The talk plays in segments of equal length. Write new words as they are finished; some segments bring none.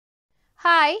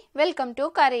Hi, welcome to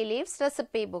Curryleaves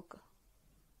recipe book.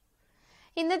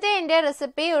 ഇന്നത്തെ എൻ്റെ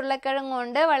recipe ഉരുളക്കിഴങ്ങ്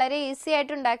കൊണ്ട് വളരെ ഈസി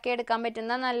ആയിട്ട് ഉണ്ടാക്കിയെടുക്കാൻ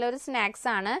പറ്റുന്ന നല്ലൊരു സ്നാക്സ്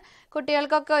ആണ്.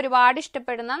 കുട്ടികൾക്കൊക്കെ ഒരുപാട്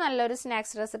ഇഷ്ടപ്പെടുന്ന നല്ലൊരു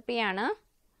സ്നാക്സ് റെസിപ്പിയാണ്.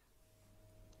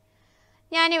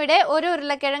 ഞാനിവിടെ ഒരു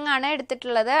ഉരുളക്കിഴങ്ങാണ്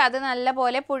എടുത്തിട്ടുള്ളത്. അത്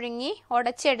നല്ലപോലെ പുഴുങ്ങി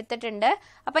ഉടച്ചെടുത്തിട്ടുണ്ട്.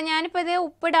 അപ്പോൾ ഞാനിപ്പോൾ ഇത്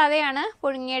ഉപ്പിടാതെയാണ്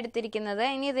പുഴുങ്ങിയെടുത്തിരിക്കുന്നത്.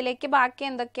 ഇനി ഇതിലേക്ക് ബാക്കി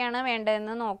എന്തൊക്കെയാണ്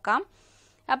വേണ്ടതെന്ന് നോക്കാം.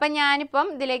 അപ്പം ഞാനിപ്പം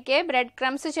ഇതിലേക്ക് ബ്രെഡ്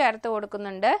ക്രംസ് ചേർത്ത്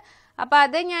കൊടുക്കുന്നുണ്ട്. അപ്പോൾ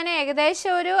അത് ഞാൻ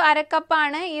ഏകദേശം ഒരു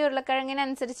അരക്കപ്പാണ് ഈ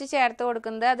ഉരുളക്കിഴങ്ങിനനുസരിച്ച് ചേർത്ത്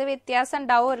കൊടുക്കുന്നത്. അത് വ്യത്യാസം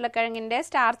ഉണ്ടാവും ഉരുളക്കിഴങ്ങിൻ്റെ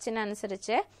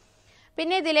സ്റ്റാർച്ചിനനുസരിച്ച്.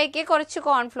 പിന്നെ ഇതിലേക്ക് കുറച്ച്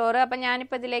കോൺഫ്ലോർ, അപ്പം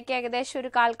ഞാനിപ്പോൾ ഇതിലേക്ക് ഏകദേശം ഒരു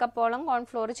 1/4 കപ്പോളം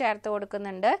കോൺഫ്ലോർ ചേർത്ത്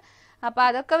കൊടുക്കുന്നുണ്ട്. അപ്പോൾ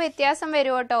അതൊക്കെ വ്യത്യാസം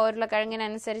വരും കേട്ടോ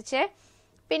ഉരുളക്കിഴങ്ങിനനുസരിച്ച്.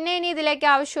 പിന്നെ ഇനി ഇതിലേക്ക്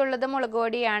ആവശ്യമുള്ളത് മുളക്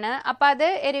പൊടിയാണ്. അപ്പോൾ അത്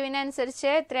എരിവിനനുസരിച്ച്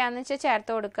എത്രയാണെന്ന് വെച്ചാൽ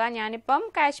ചേർത്ത് കൊടുക്കുക. ഞാനിപ്പം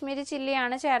കാശ്മീരി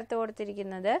ചില്ലിയാണ് ചേർത്ത്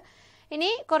കൊടുത്തിരിക്കുന്നത്. ഇനി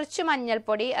കുറച്ച്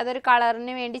മഞ്ഞൾപ്പൊടി, അതൊരു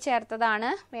കളറിന് വേണ്ടി ചേർത്തതാണ്,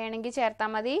 വേണമെങ്കിൽ ചേർത്താൽ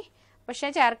മതി, പക്ഷേ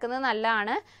ചേർക്കുന്നത്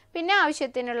നല്ലതാണ്. പിന്നെ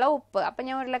ആവശ്യത്തിനുള്ള ഉപ്പ്. അപ്പം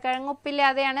ഞാൻ ഉരുളക്കിഴങ്ങ്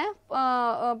ഉപ്പില്ലാതെയാണ്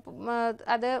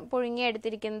അത്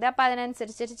പുഴുങ്ങിയെടുത്തിരിക്കുന്നത്. അപ്പോൾ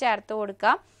അതിനനുസരിച്ചിട്ട് ചേർത്ത്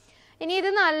കൊടുക്കുക. ഇനി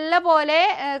ഇത് നല്ലപോലെ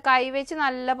കൈവച്ച്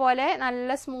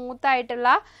നല്ല സ്മൂത്തായിട്ടുള്ള,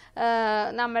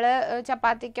 നമ്മൾ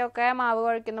ചപ്പാത്തിക്കൊക്കെ മാവ്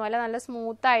കുഴക്കുന്ന പോലെ നല്ല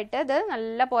സ്മൂത്തായിട്ട് ഇത്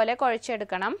നല്ലപോലെ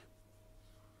കുഴച്ചെടുക്കണം.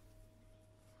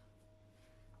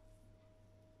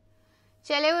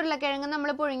 ചില ഉരുളക്കിഴങ്ങ് നമ്മൾ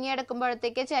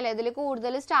പുഴുങ്ങിയെടുക്കുമ്പോഴത്തേക്ക് ചിലതിൽ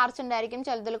കൂടുതൽ സ്റ്റാർച്ച് ഉണ്ടായിരിക്കും,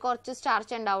 ചിലതിൽ കുറച്ച്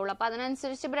സ്റ്റാർച്ച് ഉണ്ടാവുള്ളൂ. അപ്പോൾ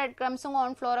അതിനനുസരിച്ച് ബ്രെഡ് ക്രംസും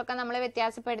കോൺഫ്ലോറും ഒക്കെ നമ്മൾ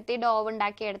വ്യത്യാസപ്പെടുത്തി ഡോവ്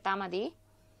ഉണ്ടാക്കി എടുത്താൽ മതി.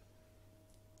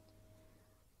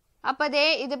 അപ്പോൾ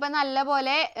ഇതിപ്പോൾ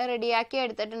നല്ലപോലെ റെഡിയാക്കി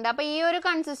എടുത്തിട്ടുണ്ട്. അപ്പോൾ ഈ ഒരു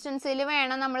കൺസിസ്റ്റൻസിയിൽ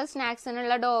വേണം നമ്മൾ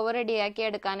സ്നാക്സിനുള്ള ഡോവ് റെഡിയാക്കി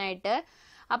എടുക്കാനായിട്ട്.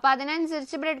 അപ്പോൾ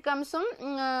അതിനനുസരിച്ച് ബ്രെഡ് ക്രംസും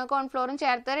കോൺഫ്ലോറും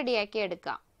ചേർത്ത് റെഡിയാക്കി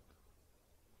എടുക്കാം.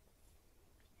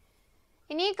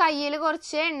 ഇനി കയ്യിൽ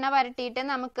കുറച്ച് എണ്ണ പരട്ടിയിട്ട്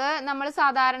നമ്മൾ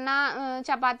സാധാരണ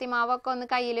ചപ്പാത്തി മാവൊക്കെ ഒന്ന്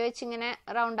കയ്യിൽ വെച്ച് ഇങ്ങനെ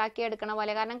റൗണ്ടാക്കി എടുക്കണ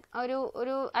പോലെ, കാരണം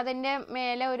ഒരു അതിൻ്റെ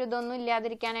മേലെ ഒരു ഇതൊന്നും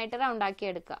ഇല്ലാതിരിക്കാനായിട്ട് റൗണ്ടാക്കി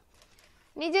എടുക്കുക.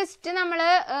 ഇനി ജസ്റ്റ് നമ്മൾ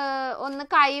ഒന്ന്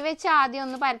കൈ വെച്ച് ആദ്യം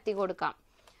ഒന്ന് പരത്തി കൊടുക്കാം.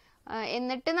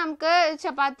 എന്നിട്ട് നമുക്ക്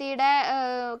ചപ്പാത്തിയുടെ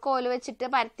കോല് വെച്ചിട്ട്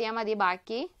പരത്തിയാൽ മതി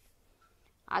ബാക്കി.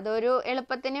 അതൊരു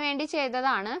എളുപ്പത്തിന് വേണ്ടി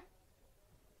ചെയ്തതാണ്.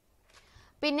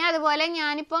 പിന്നെ അതുപോലെ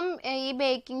ഞാനിപ്പം ഈ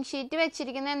ബേക്കിംഗ് ഷീറ്റ്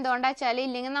വെച്ചിരിക്കുന്നത് എന്തുകൊണ്ടാ വെച്ചാൽ,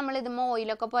 ഇല്ലെങ്കിൽ നമ്മൾ ഇതുമ്പോൾ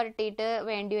ഓയിലൊക്കെ പുരട്ടിയിട്ട്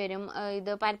വേണ്ടി വരും ഇത്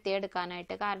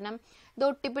പരത്തിയെടുക്കാനായിട്ട്. കാരണം ഇത്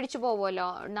ഒട്ടിപ്പിടിച്ച് പോകുമല്ലോ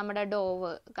നമ്മുടെ ഡോവ്.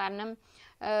 കാരണം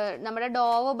നമ്മുടെ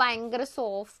ഡോവ് ഭയങ്കര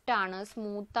സോഫ്റ്റാണ്,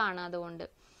 സ്മൂത്താണ്. അതുകൊണ്ട്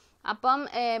അപ്പം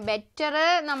ബെറ്റർ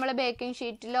നമ്മൾ ബേക്കിംഗ്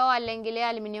ഷീറ്റിലോ അല്ലെങ്കിൽ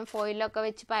അലുമിനിയം ഫോയിലോ ഒക്കെ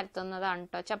വെച്ച് പരത്തുന്നതാണ്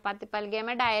കേട്ടോ. ചപ്പാത്തി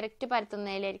പലകേമ ഡയറക്റ്റ്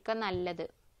പരത്തുന്നതിലായിരിക്കും നല്ലത്.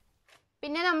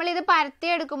 പിന്നെ നമ്മളിത്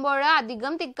പരത്തിയെടുക്കുമ്പോൾ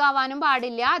അധികം തിക്കാവാനും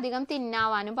പാടില്ല, അധികം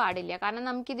തിന്നാവാനും പാടില്ല. കാരണം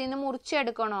നമുക്കിതിൽ നിന്ന്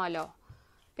മുറിച്ചെടുക്കണമല്ലോ.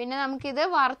 പിന്നെ നമുക്കിത്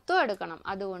വറുത്തും എടുക്കണം.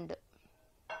 അതുകൊണ്ട്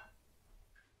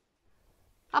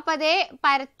അപ്പം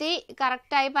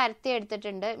കറക്റ്റായി പരത്തി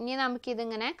എടുത്തിട്ടുണ്ട്. ഇനി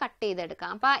നമുക്കിതിങ്ങനെ കട്ട്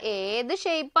ചെയ്തെടുക്കാം. അപ്പം ഏത്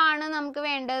ഷേപ്പാണ് നമുക്ക്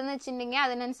വേണ്ടതെന്ന് വെച്ചിട്ടുണ്ടെങ്കിൽ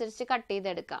അതിനനുസരിച്ച് കട്ട്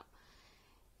ചെയ്തെടുക്കാം.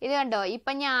 ഇത് കണ്ടോ,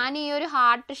 ഇപ്പം ഞാൻ ഈ ഒരു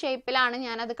ഹാർട്ട് ഷേപ്പിലാണ്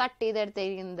ഞാനത് കട്ട്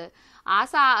ചെയ്തെടുത്തിരിക്കുന്നത്.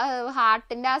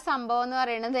 ഹാർട്ടിൻ്റെ ആ സംഭവം എന്ന്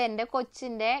പറയുന്നത് എൻ്റെ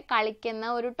കൊച്ചിൻ്റെ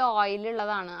കളിക്കുന്ന ഒരു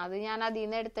ടോയിലുള്ളതാണ്. അത് ഞാൻ അതിൽ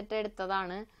നിന്ന്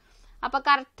എടുത്തതാണ്. അപ്പം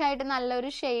കറക്റ്റായിട്ട് നല്ലൊരു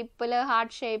ഷേപ്പിൽ,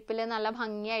 ഹാർട്ട് ഷേപ്പിൽ നല്ല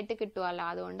ഭംഗിയായിട്ട് കിട്ടുമല്ലോ,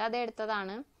 അതുകൊണ്ട് അത്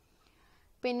എടുത്തതാണ്.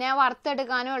 പിന്നെ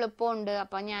വറുത്തെടുക്കാനും എളുപ്പമുണ്ട്.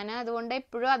 അപ്പം ഞാൻ അതുകൊണ്ട്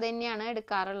എപ്പോഴും അത് തന്നെയാണ്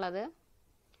എടുക്കാറുള്ളത്.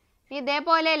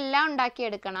 ഇതേപോലെ എല്ലാം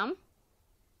ഉണ്ടാക്കിയെടുക്കണം.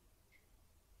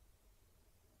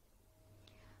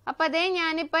 അപ്പം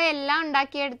ഞാനിപ്പോൾ എല്ലാം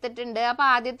ഉണ്ടാക്കിയെടുത്തിട്ടുണ്ട്. അപ്പോൾ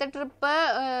ആദ്യത്തെ ട്രിപ്പ്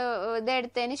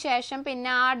ഇതെടുത്തതിന് ശേഷം പിന്നെ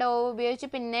ആ ഡോ ഉപയോഗിച്ച്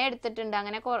പിന്നെ എടുത്തിട്ടുണ്ട്.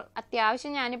 അങ്ങനെ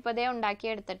അത്യാവശ്യം ഞാനിപ്പോൾ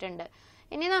ഉണ്ടാക്കിയെടുത്തിട്ടുണ്ട്.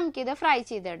 ഇനി നമുക്കിത് ഫ്രൈ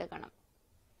ചെയ്തെടുക്കണം.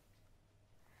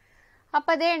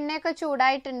 അപ്പം എണ്ണയൊക്കെ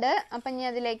ചൂടായിട്ടുണ്ട്. അപ്പം ഇനി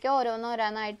അതിലേക്ക്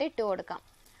ഓരോന്നോരോന്നായിട്ട് ഇട്ട് കൊടുക്കാം.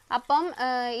 അപ്പം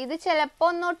ഇത് ചിലപ്പോൾ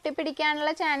ഒന്ന്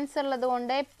ഒട്ടിപ്പിടിക്കാനുള്ള ചാൻസ് ഉള്ളത്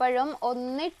കൊണ്ട് എപ്പോഴും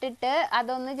ഒന്നിട്ടിട്ട്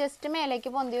അതൊന്ന് ജസ്റ്റ്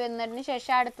മേലേക്ക് പൊന്തി വന്നതിന്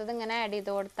ശേഷം അടുത്തത് ഇങ്ങനെ ആഡ്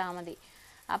ചെയ്ത് കൊടുത്താൽ മതി.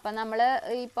 അപ്പം നമ്മൾ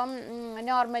ഇപ്പം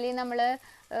നോർമലി നമ്മൾ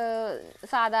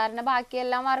സാധാരണ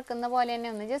ബാക്കിയെല്ലാം വറുക്കുന്ന പോലെ തന്നെ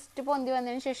ഒന്ന് ജസ്റ്റ് പൊന്തി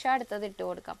വന്നതിന് ശേഷം അടുത്തത് ഇട്ട്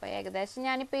കൊടുക്കാം. അപ്പോൾ ഏകദേശം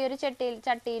ഞാനിപ്പോൾ ഈ ഒരു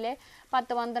ചട്ടിയിൽ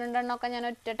 10-12 എണ്ണമൊക്കെ ഞാൻ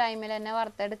ഒറ്റ ടൈമിൽ തന്നെ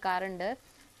വറുത്തെടുക്കാറുണ്ട്.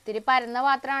 ഇത്തിരി പരന്ന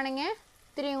പാത്രമാണെങ്കിൽ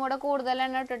ഇത്തിരിയും കൂടെ കൂടുതൽ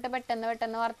എണ്ണ ഇട്ടിട്ട്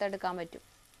പെട്ടെന്ന് വറുത്തെടുക്കാൻ പറ്റും.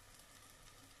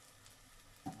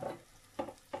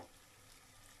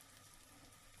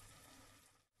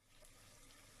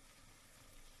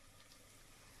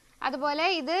 അതുപോലെ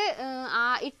ഇത്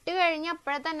ഇട്ട് കഴിഞ്ഞ്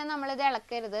അപ്പോഴെ തന്നെ നമ്മളിത്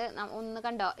ഇളക്കരുത്. ഒന്ന്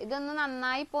കണ്ടോ, ഇതൊന്ന്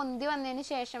നന്നായി പൊന്തി വന്നതിന്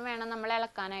ശേഷം വേണം നമ്മൾ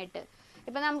ഇളക്കാനായിട്ട്.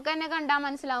 ഇപ്പം നമുക്ക് തന്നെ കണ്ടാൽ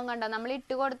മനസ്സിലാവും. കണ്ടോ, നമ്മൾ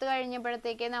ഇട്ട് കൊടുത്ത്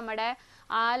കഴിഞ്ഞപ്പോഴത്തേക്ക് നമ്മുടെ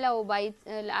ആ ലവ്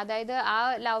ബൈറ്റ്സ്, അതായത് ആ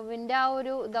ലവിൻ്റെ ആ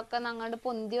ഒരു ഇതൊക്കെ അങ്ങോട്ട്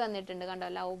പൊന്തി വന്നിട്ടുണ്ട്. കണ്ടോ,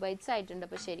 ലവ് ബൈറ്റ്സ് ആയിട്ടുണ്ട്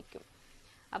ഇപ്പോൾ ശരിക്കും.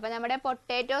 അപ്പോൾ നമ്മുടെ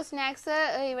പൊട്ടാറ്റോ സ്നാക്സ്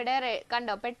ഇവിടെ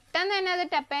കണ്ടോ, പെട്ടെന്ന് തന്നെ അത്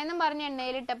ടെപ്പേന്നും പറഞ്ഞ്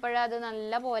എണ്ണയിലിട്ടപ്പോഴേ അത്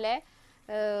നല്ല പോലെ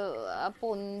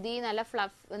പൊന്തി നല്ല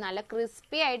നല്ല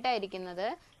ക്രിസ്പി ആയിട്ടായിരിക്കുന്നത്.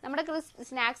 നമ്മുടെ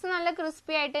സ്നാക്സ് നല്ല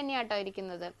ക്രിസ്പി ആയിട്ട് തന്നെയാണ് കേട്ടോ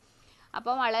ഇരിക്കുന്നത്.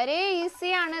 അപ്പോൾ വളരെ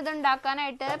ഈസിയാണ് ഇത്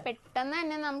ഉണ്ടാക്കാനായിട്ട്. പെട്ടെന്ന്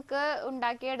തന്നെ നമുക്ക്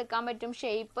ഉണ്ടാക്കിയെടുക്കാൻ പറ്റും.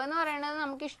 ഷേപ്പ് എന്ന് പറയുന്നത്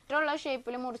നമുക്ക് ഇഷ്ടമുള്ള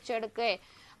ഷേപ്പിൽ മുറിച്ചെടുക്കുകയോ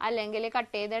അല്ലെങ്കിൽ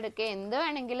കട്ട് ചെയ്തെടുക്കുക എന്ത്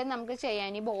വേണമെങ്കിലും നമുക്ക് ചെയ്യാം.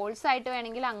 ഇനി ബോൾസ് ആയിട്ട്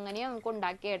വേണമെങ്കിൽ അങ്ങനെയും നമുക്ക്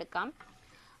ഉണ്ടാക്കിയെടുക്കാം.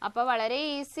 അപ്പോൾ വളരെ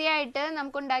ഈസി ആയിട്ട്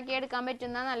നമുക്ക് ഉണ്ടാക്കിയെടുക്കാൻ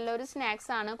പറ്റുന്ന നല്ലൊരു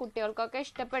സ്നാക്സ് ആണ്. കുട്ടികൾക്കൊക്കെ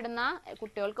ഇഷ്ടപ്പെടുന്ന,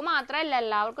 കുട്ടികൾക്ക് മാത്രമല്ല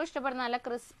എല്ലാവർക്കും ഇഷ്ടപ്പെടുന്ന നല്ല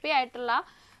ക്രിസ്പി ആയിട്ടുള്ള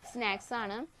സ്നാക്സ്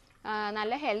ആണ്.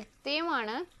 നല്ല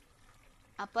ഹെൽത്തിയുമാണ്.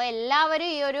 അപ്പോൾ എല്ലാവരും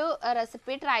ഈ ഒരു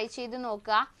റെസിപ്പി ട്രൈ ചെയ്ത്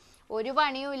നോക്കുക. ഒരു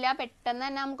പണിയുമില്ല, പെട്ടെന്ന്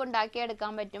തന്നെ നമുക്ക്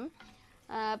ഉണ്ടാക്കിയെടുക്കാൻ പറ്റും.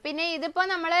 പിന്നെ ഇതിപ്പോൾ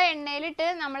നമ്മൾ എണ്ണയിലിട്ട്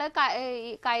നമ്മൾ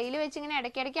കയ്യിൽ വെച്ച് ഇങ്ങനെ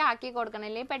ഇടയ്ക്കിടയ്ക്ക് ആക്കി കൊടുക്കണം,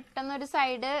 അല്ലെങ്കിൽ പെട്ടെന്നൊരു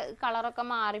സൈഡ് കളറൊക്കെ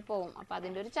മാറിപ്പോവും. അപ്പോൾ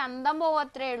അതിൻ്റെ ഒരു ചന്തം പോവും,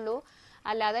 അത്രേ ഉള്ളൂ.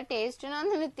 അല്ലാതെ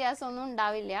ടേസ്റ്റിനൊന്നും വ്യത്യാസമൊന്നും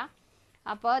ഉണ്ടാവില്ല.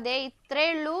 അപ്പോൾ അതേ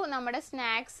ഇത്രയേ ഉള്ളൂ, നമ്മുടെ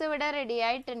സ്നാക്സ് ഇവിടെ റെഡി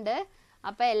ആയിട്ടുണ്ട്.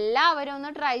 അപ്പോൾ എല്ലാവരും ഒന്ന്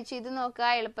ട്രൈ ചെയ്ത് നോക്കുക,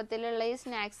 എളുപ്പത്തിലുള്ള ഈ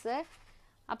സ്നാക്സ്.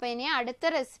 അപ്പോൾ ഇനി അടുത്ത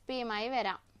റെസിപ്പിയുമായി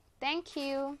വരാം. Thank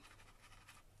you.